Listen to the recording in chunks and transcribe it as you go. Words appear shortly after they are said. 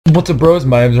What's up, bros?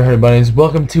 My name is AHerdOfBunnies.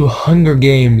 Welcome to Hunger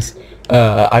Games.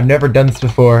 I've never done this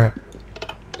before,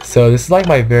 so this is like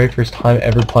my very first time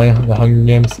ever playing the Hunger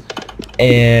Games,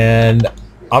 and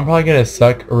I'm probably gonna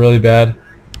suck really bad.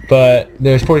 But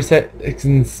there's 40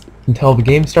 seconds until the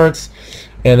game starts,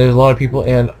 and there's a lot of people,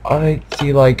 and I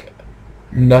see like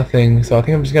nothing. So I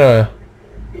think I'm just gonna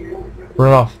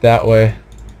run off that way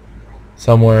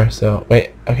somewhere. So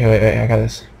wait, wait, I got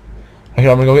this. Okay,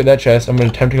 I'm gonna go get that chest. I'm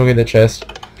gonna attempt to go get that chest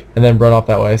and then run off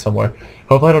that way somewhere.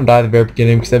 Hopefully I don't die at the very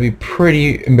beginning, because that'd be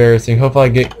pretty embarrassing. Hopefully I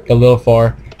get a little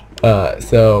far.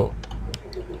 So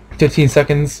 15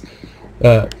 seconds.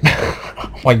 Oh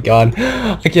my god,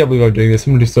 I can't believe I'm doing this.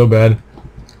 I'm gonna do so bad.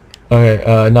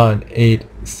 Okay, 9, 8,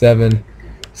 7,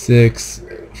 6,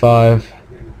 5.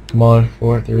 Come on,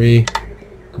 4, 3.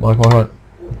 Come on, come on, come on.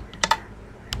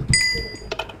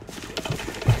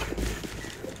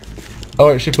 Oh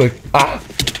wait, shift click. Ah!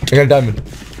 I got a diamond.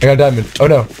 I got a diamond. Oh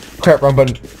no. Crap, wrong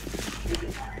button.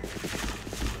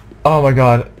 Oh my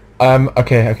god.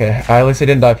 Okay. At least I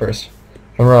didn't die first.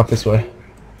 I'm run off this way.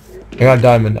 I got a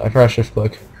diamond. I forgot shift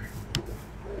click.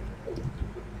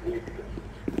 I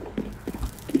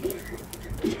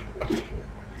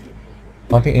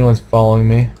don't think anyone's following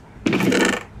me.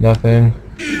 Nothing.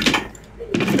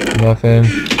 Nothing.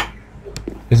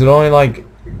 Is it only like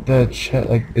the chat?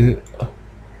 Like, is it?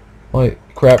 Wait,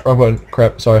 crap, wrong button.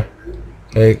 Crap, sorry.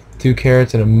 Okay, 2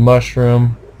 carrots and a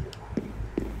mushroom.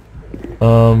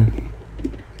 Okay,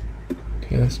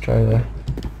 let's try that.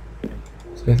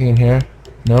 Is there anything in here?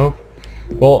 Nope.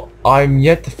 Well, I'm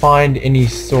yet to find any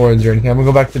swords or anything. I'm gonna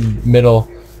go back to the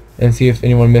middle and see if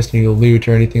anyone missed any loot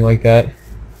or anything like that.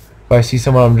 If I see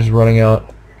someone, I'm just running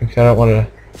out because I don't want to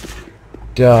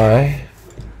die.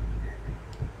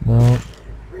 Nope.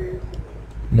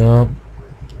 Nope.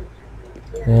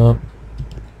 Nope.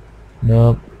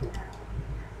 Nope.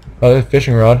 Oh, there's a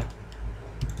fishing rod.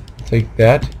 Take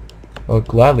that. I'll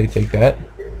gladly take that.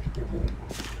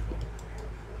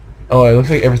 Oh, it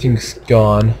looks like everything's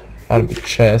gone out of the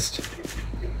chest.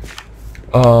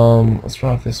 Let's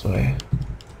run off this way.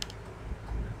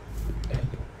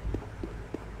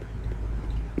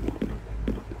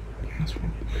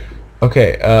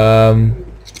 Okay, I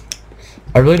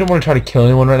really don't want to try to kill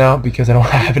anyone right now because I don't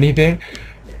have anything.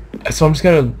 So I'm just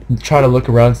gonna try to look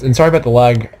around. And sorry about the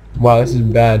lag. Wow, this is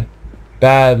bad.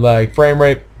 Bad lag. Frame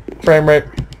rate.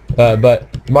 But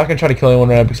I'm not gonna try to kill anyone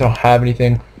right now because I don't have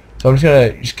anything. So I'm just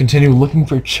gonna continue looking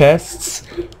for chests.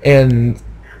 And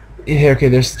yeah, okay,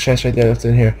 there's the chest right there. That's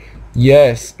in here.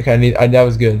 Yes. Okay, that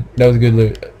was good. That was good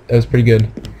loot. That was pretty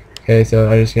good. Okay, so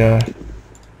I just gotta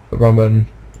wrong button.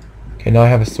 Okay, now I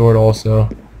have a sword also.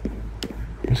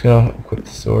 I'm just gonna equip the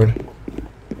sword.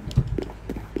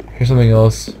 Here's something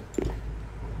else.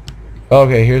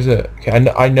 Okay, here's it. Okay,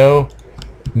 I know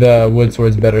the wood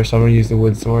sword's better, so I'm gonna use the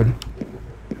wood sword.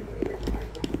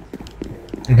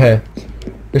 Okay,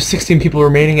 there's 16 people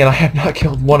remaining, and I have not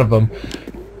killed one of them.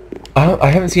 I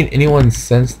haven't seen anyone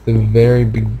since the very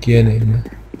beginning.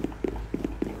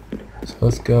 So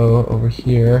let's go over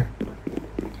here.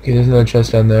 Okay, there's another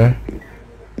chest down there.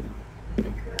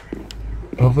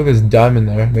 Hopefully there's a diamond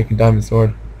there. Make a diamond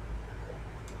sword.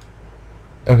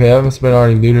 Okay, that must have been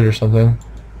already looted or something.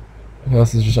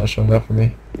 Else is just not showing up for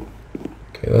me.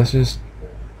 Okay, let's just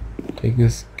take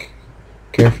this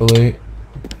carefully.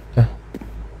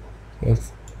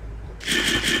 Let's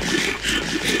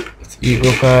eat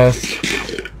real fast.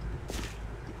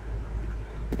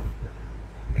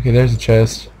 Okay, there's a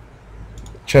chest.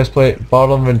 Chest plate,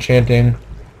 bottle of enchanting.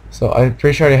 So I'm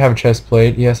pretty sure I already have a chest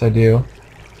plate. Yes, I do.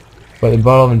 But the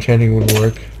bottle of enchanting would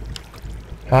work.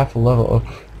 Half a level.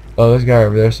 Oh, there's a guy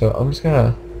over there. So I'm just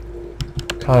gonna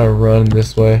kind of run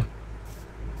this way.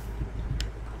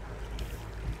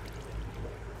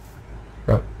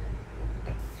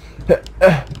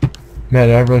 Man,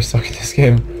 I really suck at this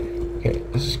game. Okay,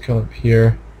 let's just come up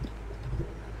here.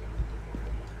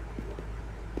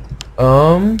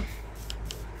 Man,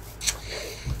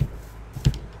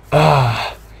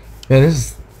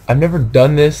 I've never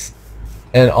done this,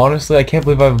 and honestly, I can't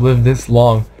believe I've lived this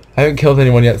long. I haven't killed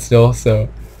anyone yet still, so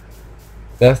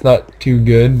that's not too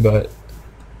good, but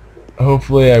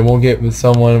hopefully I won't get with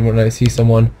someone. When I see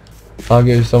someone, I'll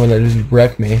get with someone that just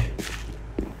wreck me.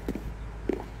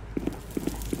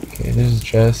 Okay, there's a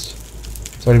chest.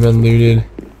 It's already been looted.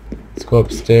 Let's go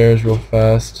upstairs real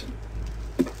fast.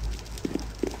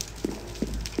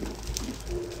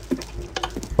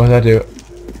 What did that do?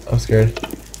 I'm scared.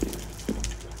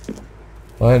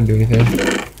 Well, I didn't do anything.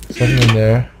 There's nothing in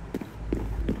there.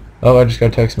 Oh, I just got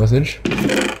a text message.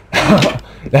 That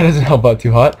doesn't help out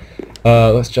too hot.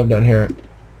 Let's jump down here.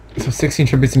 So 16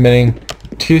 tributes remaining.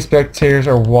 2 spectators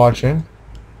are watching.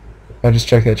 I just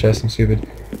checked that chest. I'm stupid.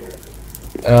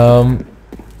 How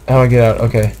do I get out?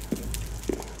 Okay.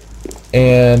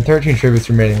 And 13 tributes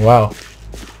remaining. Wow.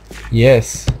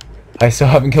 Yes. I still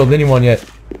haven't killed anyone yet.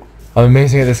 I'm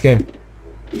amazing at this game.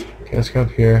 Okay, let's go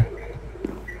up here.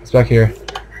 It's back here.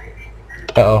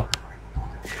 Uh-oh.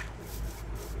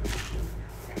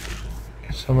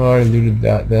 Someone already looted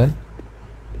that then.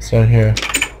 It's down here.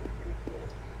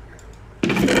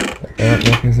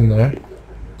 Nothing's in there.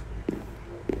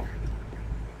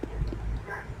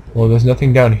 Well, there's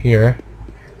nothing down here.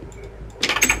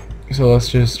 So let's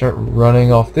just start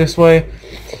running off this way.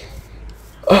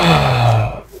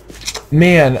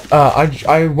 Man,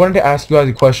 I wanted to ask you guys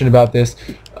a question about this.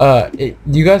 Do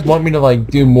you guys want me to like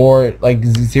do more like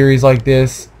series like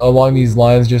this along these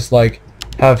lines, just like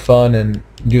have fun and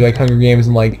do like Hunger Games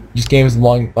and like just games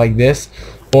along like this,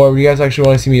 or do you guys actually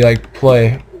want to see me like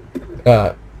play?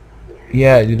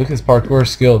 Yeah, dude, look at his parkour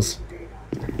skills.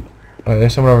 Alright,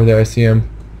 there's someone over there. I see him.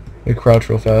 Let me crouch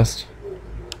real fast.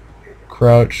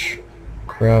 Crouch.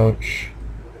 Crouch.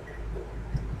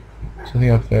 Something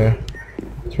up there.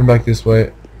 Turn back this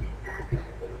way.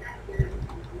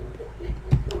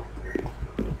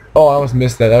 Oh, I almost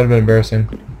missed that. That would have been embarrassing.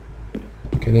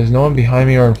 Okay, there's no one behind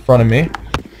me or in front of me.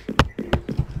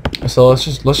 So let's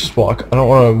just walk. I don't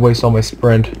want to waste all my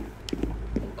sprint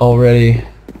already.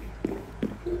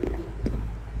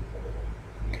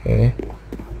 Okay.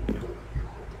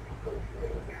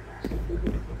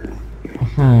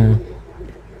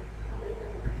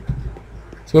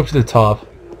 Let's go up to the top.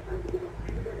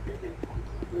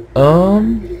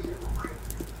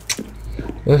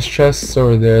 This chest's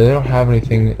over there. They don't have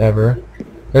anything ever.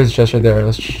 There's a chest right there.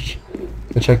 Let's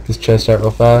go check this chest out real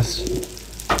fast.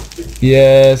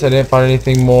 Yes, I didn't find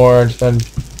anything more. Just found...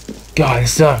 God,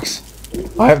 this sucks.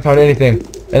 I haven't found anything.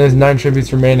 And there's 9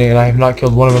 tributes remaining, and I have not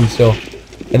killed one of them still.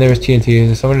 And there was TNT.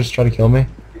 Is someone just trying to kill me?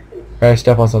 Or I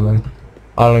step on something?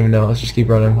 I don't even know. Let's just keep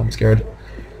running. I'm scared.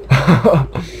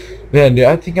 Man, dude,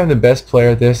 I think I'm the best player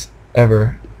at this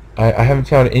ever. I haven't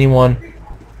found anyone.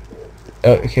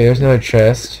 Okay, there's another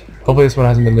chest. Hopefully this one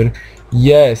hasn't been looted.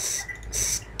 Yes!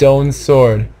 Stone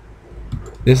sword.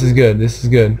 This is good. This is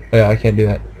good. Oh yeah, I can't do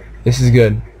that. This is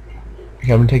good.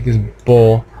 Okay, I'm gonna take this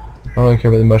bowl. I don't really care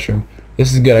about the mushroom.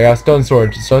 This is good. I got stone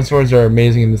swords. Stone swords are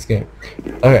amazing in this game.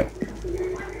 Okay.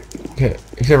 Okay,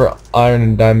 except for iron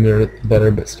and diamond are better,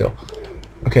 but still.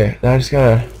 Okay, now I just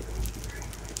gotta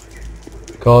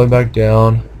go all the way back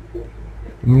down.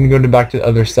 I'm gonna go back to the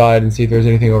other side and see if there's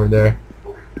anything over there.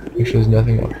 Make sure there's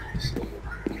nothing else.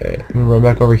 Okay, I'm gonna run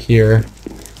back over here.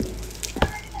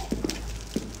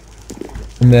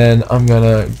 And then I'm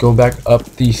gonna go back up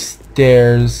these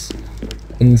stairs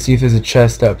and see if there's a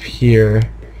chest up here.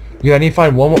 Yeah, I need to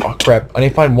find one more. Oh crap! I need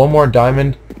to find one more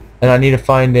diamond, and I need to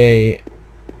find a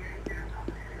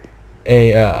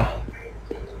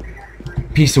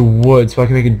piece of wood so I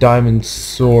can make a diamond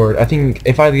sword. I think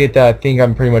if I get that, I think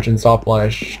I'm pretty much in soft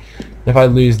line. If I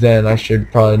lose, then I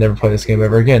should probably never play this game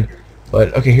ever again.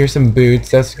 But okay, here's some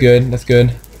boots. That's good. That's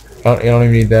good. I don't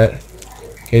even need that.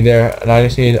 Okay, there. And I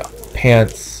just need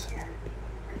pants.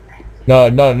 No,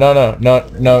 don't. No,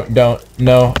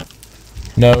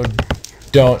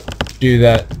 don't do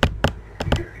that.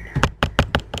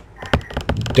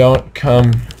 Don't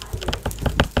come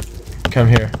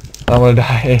here. I don't want to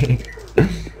die.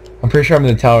 I'm pretty sure I'm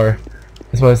in the tower.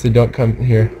 That's why I said don't come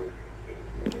here.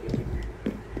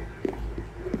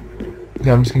 Okay,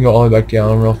 I'm just gonna go all the way back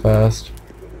down real fast.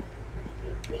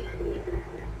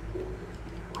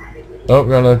 Oh, we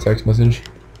got another text message.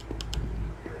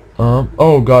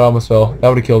 Oh god, I almost fell. That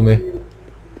would have killed me.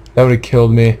 That would have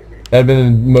killed me. That would have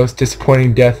been the most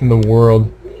disappointing death in the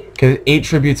world. Okay, 8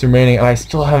 tributes remaining, and I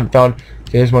still haven't found...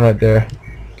 Okay, there's one right there.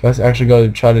 Okay, let's actually go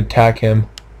try to attack him.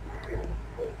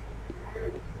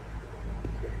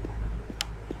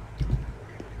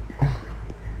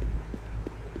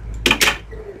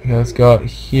 Okay, let's go out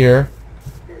here.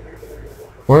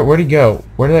 Where'd he go?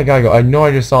 Where did that guy go? I know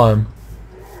I just saw him.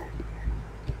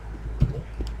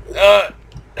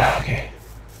 Okay.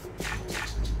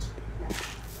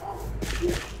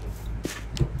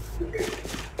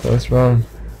 So let's run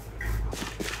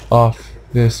off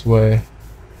this way.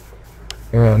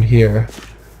 Around here.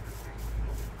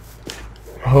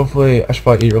 Hopefully, I should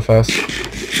probably eat real fast.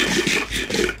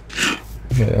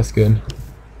 Okay, that's good.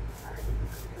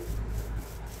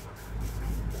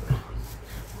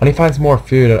 I need to find some more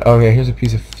food. Okay, here's a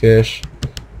piece of fish.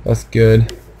 That's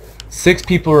good. 6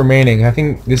 people remaining. I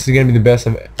think this is gonna be the best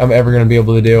I'm ever gonna be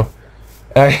able to do.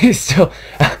 I still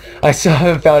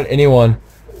haven't found anyone.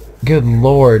 Good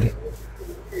lord.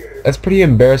 That's pretty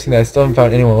embarrassing that I still haven't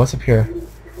found anyone. What's up here?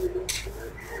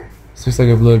 This looks like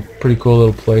a pretty cool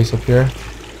little place up here.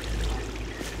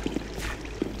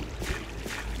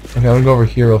 Okay, I'm gonna go over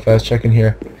here real fast, check in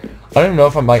here. I don't even know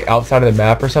if I'm like outside of the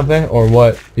map or something or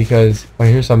what, because I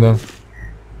hear something.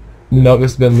 No,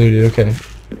 this has been looted. Okay.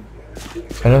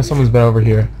 I know someone's been over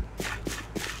here.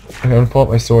 Okay, I'm gonna pull up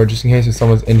my sword just in case if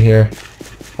someone's in here.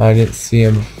 I didn't see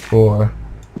him before.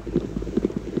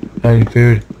 I need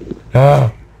food.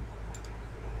 Ah.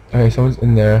 Okay, someone's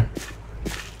in there.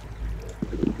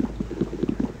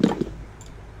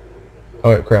 Oh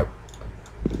wait, crap.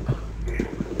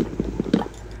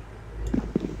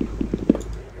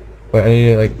 Wait, I need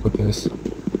to like put this.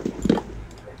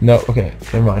 No, okay,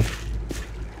 never mind.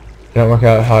 Didn't work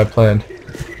out how I planned.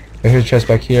 Okay, here's a chest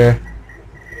back here.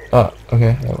 Oh,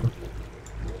 okay.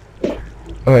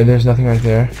 Okay, there's nothing right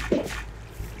there.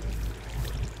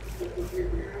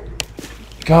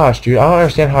 Gosh, dude, I don't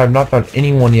understand how I've not found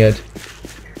anyone yet.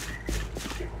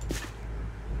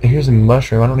 Here's a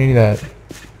mushroom. I don't need that.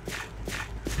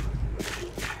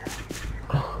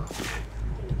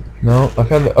 No, I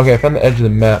found the I found the edge of the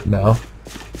map now.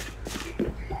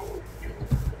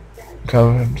 Okay,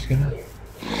 I'm just gonna.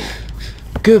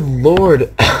 Good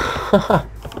lord.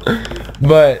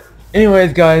 But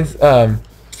anyways, guys, I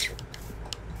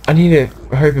need to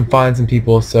hurry up and find some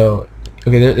people. So,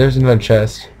 okay, there's another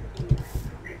chest,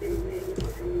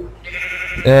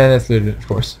 and that's looted, of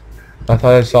course. I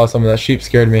thought I saw some of that. Sheep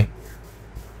scared me.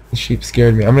 The sheep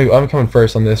scared me. I'm coming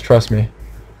first on this. Trust me.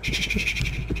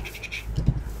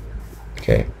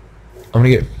 Okay, I'm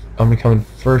gonna come in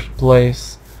first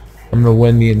place. I'm gonna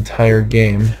win the entire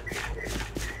game.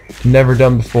 Never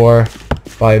done before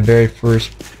by a very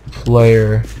first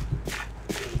player.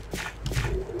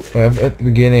 I'm at the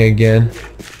beginning again.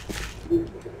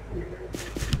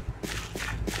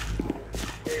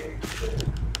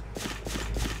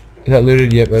 Is that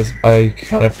looted? Yep, I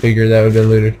kind of figured that would have been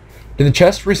looted. Did the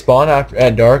chest respawn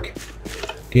at dark?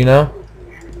 Do you know?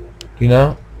 Do you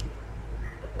know?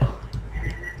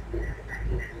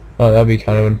 Oh, that'd be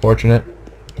kind of unfortunate.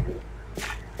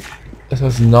 This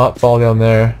does not fall down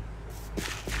there.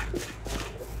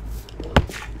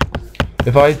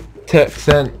 If I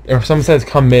sent, or if someone says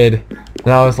come mid,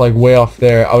 and I was like way off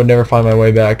there, I would never find my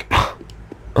way back.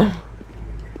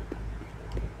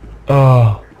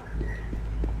 Oh.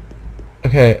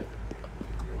 Okay.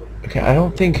 Okay, I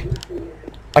don't think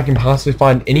I can possibly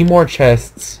find any more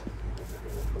chests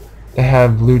that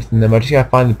have loot in them. I just gotta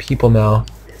find the people now.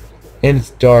 And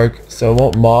it's dark, so it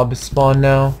won't mob spawn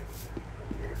now.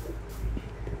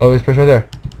 Oh, there's a person right there.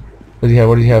 What does he have?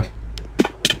 What does he have?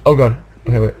 Oh god.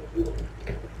 Okay, wait.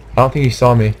 I don't think he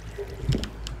saw me.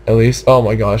 At least. Oh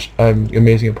my gosh. I'm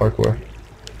amazing at parkour.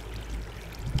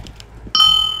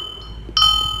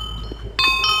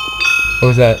 What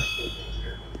was that?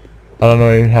 I don't know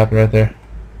what even happened right there.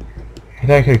 I think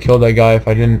I could have killed that guy if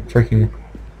I didn't freaking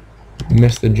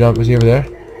miss the jump. Was he over there?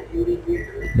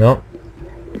 Nope.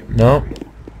 Nope.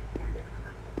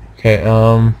 Okay,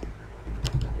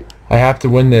 I have to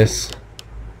win this.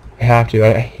 I have to.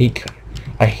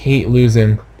 I hate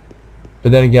losing.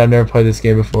 But then again, I've never played this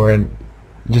game before, and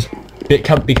just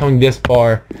becoming this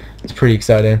far is pretty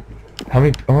exciting. I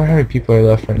wonder how many people are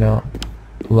left right now.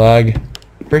 Lag.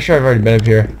 Pretty sure I've already been up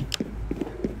here.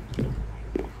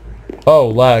 Oh,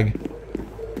 lag.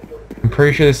 I'm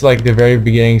pretty sure this is like the very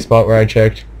beginning spot where I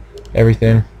checked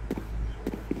everything.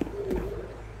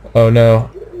 Oh no,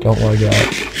 don't lag out.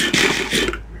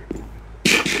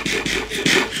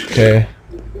 Okay.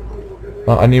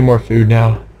 I need more food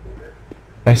now.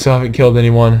 I still haven't killed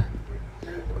anyone.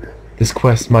 This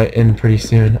quest might end pretty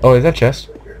soon. Oh, is that chest?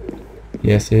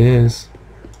 Yes, it is.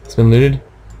 It's been looted?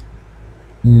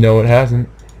 No, it hasn't.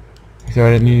 So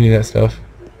I didn't need any of that stuff.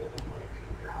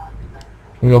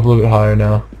 I'm gonna go up a little bit higher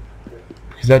now.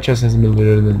 Because that chest hasn't been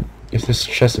looted, and then if this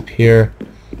chest up here,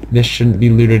 this shouldn't be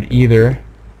looted either.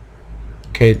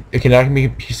 Okay, now I can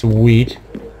make a piece of wheat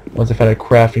once I find a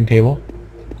crafting table.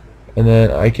 And then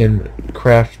I can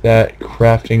craft that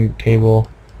crafting table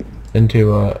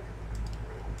into a...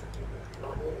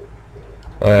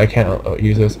 Oh, I can't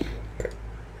use this.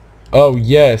 Oh,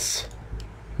 yes.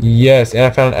 Yes, and I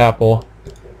found an apple.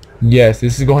 Yes,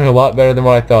 this is going a lot better than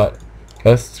what I thought.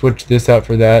 Let's switch this out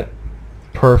for that.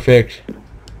 Perfect.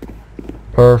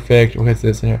 Perfect. What's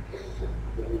this in here?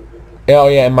 Oh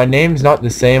yeah, and my name's not the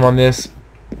same on this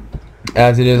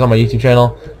as it is on my YouTube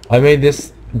channel. I made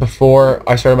this before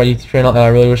I started my YouTube channel, and I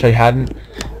really wish I hadn't.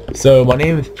 So my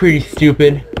name is pretty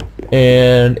stupid,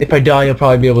 and if I die, you'll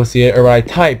probably be able to see it. Or when I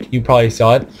typed, you probably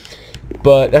saw it.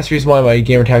 But that's the reason why my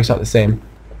gamer tag's not the same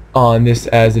on this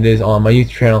as it is on my YouTube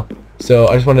channel. So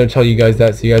I just wanted to tell you guys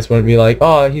that, so you guys wouldn't be like,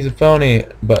 oh, he's a phony.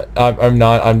 But I'm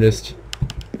not. I'm just.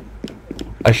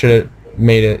 I should have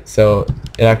made it so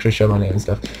it actually showed my name and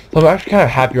stuff. So I'm actually kind of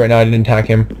happy right now I didn't attack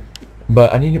him.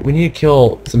 But we need to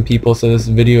kill some people so this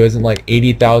video isn't like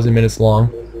 80,000 minutes long.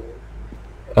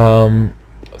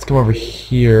 Let's come over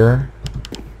here.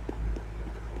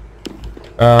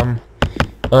 I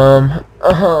don't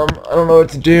know what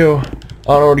to do. I don't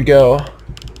know where to go.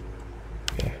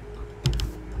 Okay.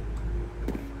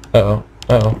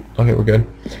 Okay, we're good.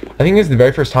 I think this is the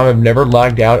very first time I've never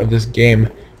lagged out of this game,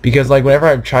 because like whenever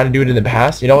I've tried to do it in the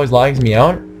past, it always lags me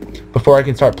out before I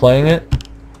can start playing it.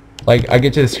 Like I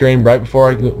get to the screen right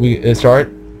before we start,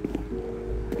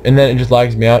 and then it just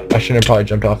lags me out. I shouldn't have probably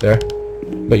jumped off there,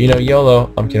 but you know,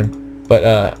 YOLO. I'm kidding.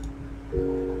 But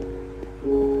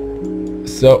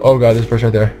so oh god, this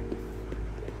person right there.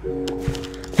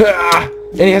 Ah!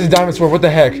 And he has a diamond sword. What the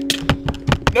heck?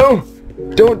 No!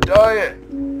 Don't die!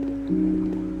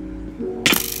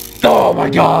 Oh my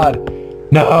god!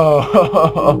 No!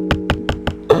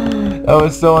 That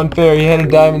was so unfair. He had a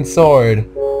diamond sword.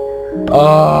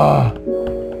 I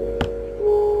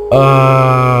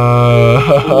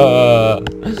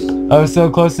was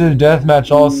so close to the deathmatch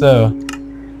also.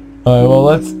 Alright, well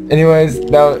anyways,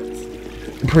 that was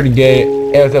pretty gay.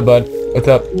 Hey, what's up, bud? What's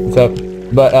up?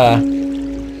 But